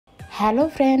Hello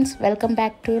friends, welcome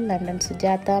back to London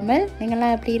Sujatha Tamil.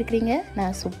 நீங்கள்லாம் எப்படி இருக்கிறீங்க?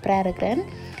 நான் சூப்பராக இருக்கிறேன்.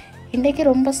 இன்றைக்கி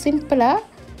ரொம்ப சிம்பிளாக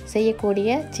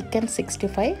செய்யக்கூடிய சிக்கன்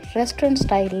 65 ரெஸ்டாரண்ட்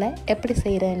ஸ்டைலில் எப்படி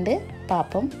செய்கிறேன்னு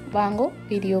பார்ப்போம். வாங்கோ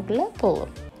வீடியோக்குள்ளே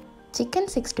போவோம்.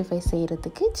 சிக்கன் 65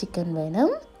 செய்கிறதுக்கு சிக்கன்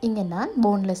வேணும். இங்கே நான்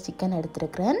போன்லெஸ் சிக்கன்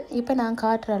எடுத்துருக்கிறேன். இப்போ நான்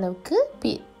காட்டுற அளவுக்கு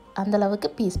அந்தளவுக்கு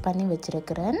பீஸ் பண்ணி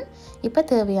வச்சுருக்கிறேன். இப்போ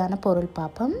தேவையான பொருள்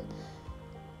பார்ப்போம்.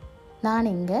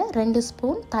 நான் இங்கே 2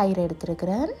 ஸ்பூன் தயிர்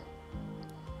எடுத்துருக்கிறேன்.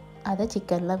 அதை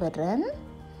சிக்கனில் விடுறேன்.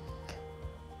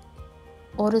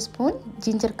 1 ஸ்பூன்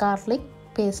ஜிஞ்சர் கார்லிக்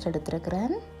பேஸ்ட்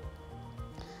எடுத்துருக்கிறேன்.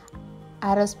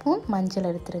 1/2 ஸ்பூன் மஞ்சள்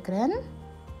எடுத்துருக்கிறேன்.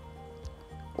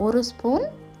 1 ஸ்பூன்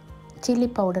சில்லி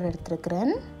பவுடர்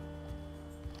எடுத்துருக்கிறேன்.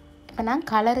 இப்போ நான்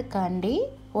கலருக்காண்டி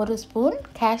 1 ஸ்பூன்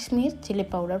காஷ்மீர் சில்லி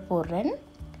பவுடர் போடுறேன்.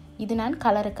 இது நான்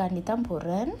கலருக்காண்டி தான்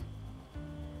போடுறேன்.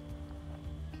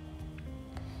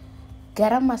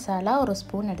 கரம் மசாலா 1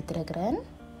 ஸ்பூன் எடுத்துருக்கிறேன்.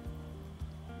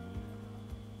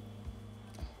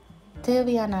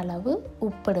 தேவையான அளவு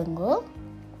உப்பிடுங்கோ.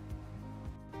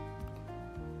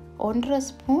 1/2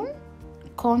 ஸ்பூன்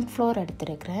கார்ன்ஃப்ளோர்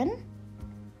எடுத்துருக்கிறேன்.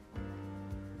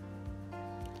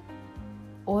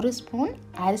 1 ஸ்பூன்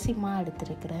அரிசி மா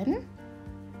எடுத்துருக்கிறேன்.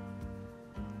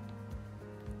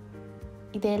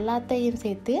 இது எல்லாத்தையும்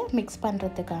சேர்த்து மிக்ஸ்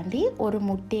பண்ணுறதுக்காண்டி ஒரு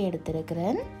முட்டை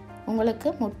எடுத்துருக்கிறேன். உங்களுக்கு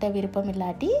முட்டை விருப்பம்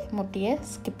இல்லாட்டி முட்டையை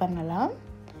ஸ்கிப் பண்ணலாம்.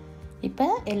 இப்போ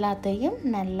எல்லாத்தையும்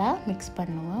நல்லா மிக்ஸ்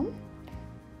பண்ணுவோம்.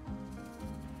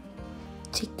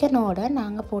 சிக்கனோட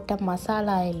நாங்கள் போட்ட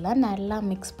மசாலா எல்லாம் நல்லா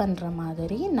மிக்ஸ் பண்ணுற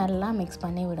மாதிரி நல்லா மிக்ஸ்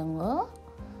பண்ணி விடுங்க.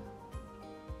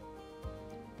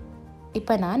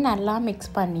 இப்போ நான் நல்லா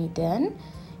மிக்ஸ் பண்ணிட்டேன்.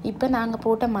 இப்போ நாங்கள்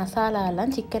போட்ட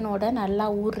மசாலாலாம் சிக்கனோட நல்லா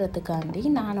ஊறுறதுக்காண்டி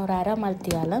நான் ஒரு அரை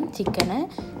மல்த்தியாலம் சிக்கனை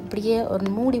இப்படியே ஒரு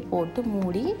மூடி போட்டு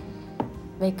மூடி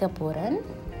வைக்க போகிறேன்.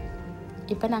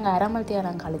 இப்போ நாங்கள் அரை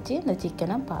மல்த்தியாலம் கழித்து இந்த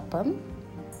சிக்கனை பார்ப்போம்.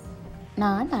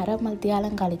 நான் அரை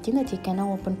மல்த்தியாலம் கழித்து இந்த சிக்கனை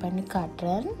ஓப்பன் பண்ணி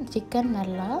காட்டுறேன். சிக்கன்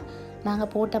நல்லா நாங்கள்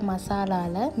போட்ட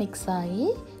மசாலாவில் மிக்ஸ் ஆகி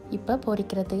இப்போ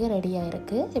பொரிக்கிறதுக்கு ரெடியாக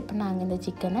இருக்குது. இப்போ நாங்கள் இந்த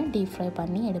சிக்கனை டீப் ஃப்ரை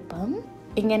பண்ணி எடுப்போம்.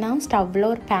 இங்கே நான் ஸ்டவ்வில்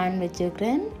ஒரு பேன்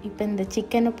வச்சுருக்கிறேன். இப்போ இந்த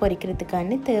சிக்கனை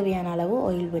பொரிக்கிறதுக்காண்டி தேவையான அளவு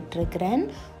ஆயில் விட்டுருக்கிறேன்.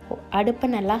 அடுப்பை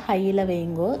நல்லா ஹையில்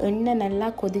வைங்கோ. எண்ணெய் நல்லா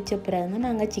கொதித்த பிறகு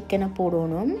நாங்கள் சிக்கனை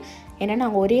போடணும். ஏன்னா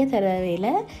நாங்கள் ஒரே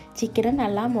தடவையில் சிக்கனை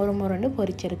நல்லா மொறுன்னு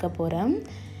பொரிச்செடுக்க போகிறோம்.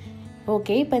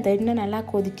 ஓகே, இப்போ இந்த எண்ணெய் நல்லா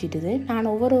கொதிச்சிடுது. நான்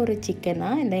ஒவ்வொரு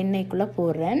சிக்கனாக இந்த எண்ணெய்க்குள்ளே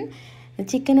போடுறேன்.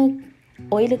 சிக்கனு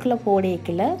ஆயிலுக்குள்ளே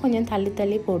போடக்குள்ள கொஞ்சம்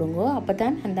தள்ளி போடுங்க. அப்போ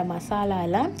தான் அந்த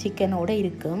மசாலாலாம் சிக்கனோடு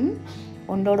இருக்கும்,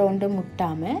 ஒன்றோட ஒன்று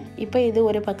முட்டாமல். இப்போ இது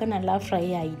ஒரு பக்கம் நல்லா ஃப்ரை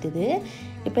ஆகிட்டுது.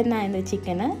 இப்போ நான் இந்த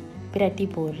சிக்கனை பிரட்டி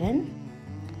போடுறேன்.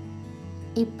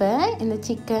 இப்போ இந்த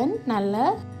சிக்கன் நல்லா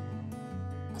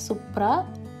சூப்பராக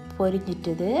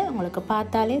பொரிஞ்சிட்டுது, உங்களுக்கு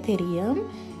பார்த்தாலே தெரியும்.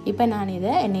 இப்போ நான்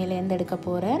இதை எண்ணெயிலேருந்து எடுக்க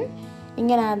போகிறேன்.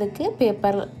 இங்கே நான் அதுக்கு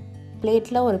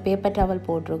பிளேட்டில் ஒரு பேப்பர் டவல்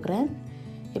போட்டிருக்கிறேன்.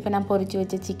 இப்போ நான் பொரித்து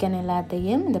வச்ச சிக்கன்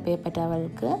எல்லாத்தையும் இந்த பேப்பர்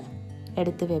டவலுக்கு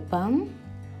எடுத்து வைப்பேன்.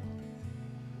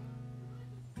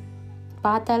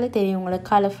 பார்த்தாலே தெரியும்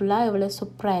உங்களுக்கு கலர்ஃபுல்லாக எவ்வளோ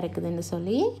சூப்பராக இருக்குதுன்னு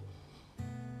சொல்லி.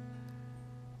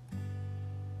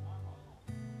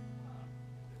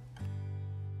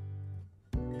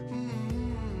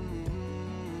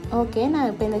 ஓகே, நான்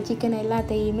இப்போ இந்த சிக்கன்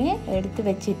எல்லாத்தையுமே எடுத்து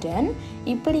வச்சிட்டேன்.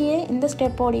 இப்படியே இந்த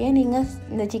ஸ்டெப்போடையே நீங்கள்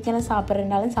இந்த சிக்கனை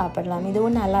சாப்பிட்றதுனாலும் சாப்பிடலாம்.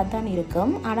 இதுவும் நல்லா தான்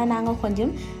இருக்கும். ஆனால் நாங்கள்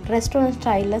கொஞ்சம் ரெஸ்டாரண்ட்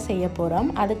ஸ்டைலில் செய்ய போகிறோம்.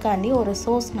 அதுக்காண்டி ஒரு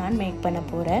சோஸ் நான் மேக் பண்ண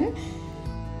போகிறேன்.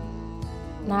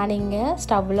 நான் இங்கே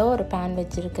ஸ்டவ்வில் ஒரு பேன்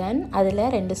வச்சுருக்கேன். அதில்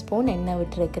 2 ஸ்பூன் எண்ணெய்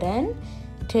விட்டுருக்கிறேன்.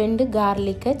 2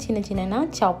 கார்லிக்கை சின்ன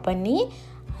சாப் பண்ணி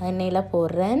எண்ணெயில்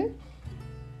போடுறேன்.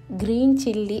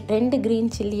 2 க்ரீன்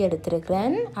சில்லி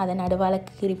எடுத்துருக்கிறேன். அதை நடுவால்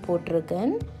கீறி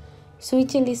போட்டிருக்கேன்.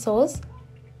 ஸ்வீட் சில்லி சாஸ்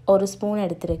 1 ஸ்பூன்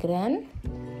எடுத்துருக்கிறேன்.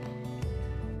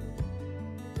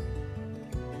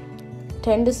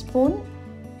 2 ஸ்பூன்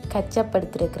கச்சப்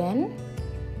எடுத்துருக்கிறேன்.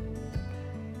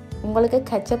 உங்களுக்கு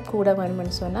கச்சப் கூட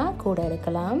வேணும்னு சொன்னால் கூட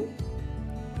எடுக்கலாம்.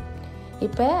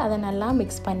 இப்போ அதை நல்லா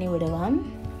மிக்ஸ் பண்ணி விடுவோம்.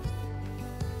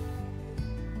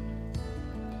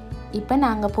 இப்போ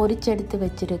நாங்கள் பொரிச்செடுத்து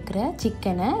வச்சுருக்கிற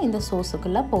சிக்கனை இந்த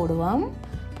சோஸுக்குள்ளே போடுவோம்.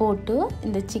 போட்டு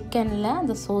இந்த சிக்கனில்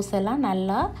அந்த சோஸ் எல்லாம்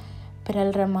நல்லா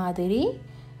பிறல்ற மாதிரி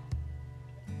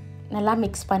நல்லா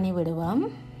மிக்ஸ் பண்ணி விடுவோம்.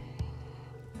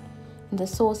 இந்த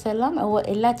சோஸ் எல்லாம்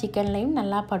எல்லா சிக்கன்லேயும்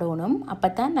நல்லா படணும். அப்போ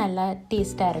தான் நல்லா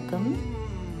டேஸ்ட்டாக இருக்கும்.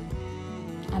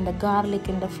 அந்த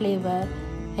கார்லிக்கின்ற ஃப்ளேவர்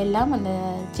எல்லாம் அந்த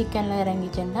சிக்கனில்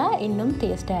இறங்கிச்சுன்னா இன்னும்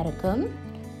டேஸ்ட்டாக இருக்கும்.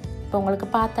 இப்போ உங்களுக்கு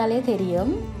பார்த்தாலே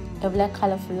தெரியும் எவ்வளோ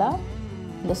கலர்ஃபுல்லாக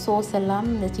இந்த சோஸ் எல்லாம்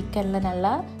இந்த சிக்கனில்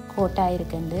நல்லா கோட்டாக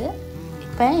இருக்குண்டு.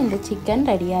 இப்போ இந்த சிக்கன்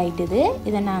ரெடி ஆகிட்டுது.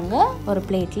 இதை நாங்கள் ஒரு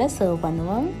பிளேட்டில் சர்வ்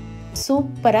பண்ணுவோம்.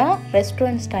 சூப்பராக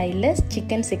ரெஸ்டாரண்ட் ஸ்டைலில்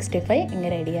சிக்கன் 65 இங்கே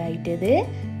ரெடி ஆகிட்டுது.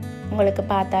 உங்களுக்கு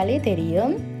பார்த்தாலே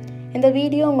தெரியும். இந்த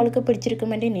வீடியோ உங்களுக்கு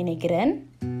பிடிச்சிருக்குமென்று நினைக்கிறேன்.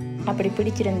 அப்படி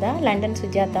பிடிச்சிருந்தா லண்டன்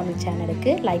சுஜா தமிழ்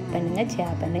சேனலுக்கு லைக் பண்ணுங்கள்,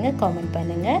 ஷேர் பண்ணுங்கள், காமெண்ட்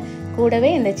பண்ணுங்கள். கூடவே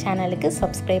இந்த சேனலுக்கு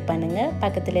சப்ஸ்கிரைப் பண்ணுங்கள்.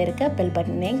 பக்கத்தில் இருக்க பெல்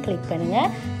பட்டனையும் கிளிக் பண்ணுங்கள்.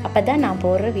 அப்போ தான் நான்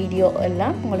போடுற வீடியோ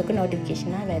எல்லாம் உங்களுக்கு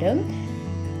நோட்டிஃபிகேஷனாக வரும்.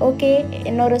 ஓகே,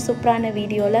 இன்னொரு சூப்பரான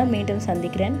வீடியோவில் மீண்டும்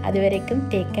சந்திக்கிறேன். அது வரைக்கும்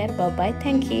டேக் கேர், பாய்,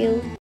 தேங்க்யூ.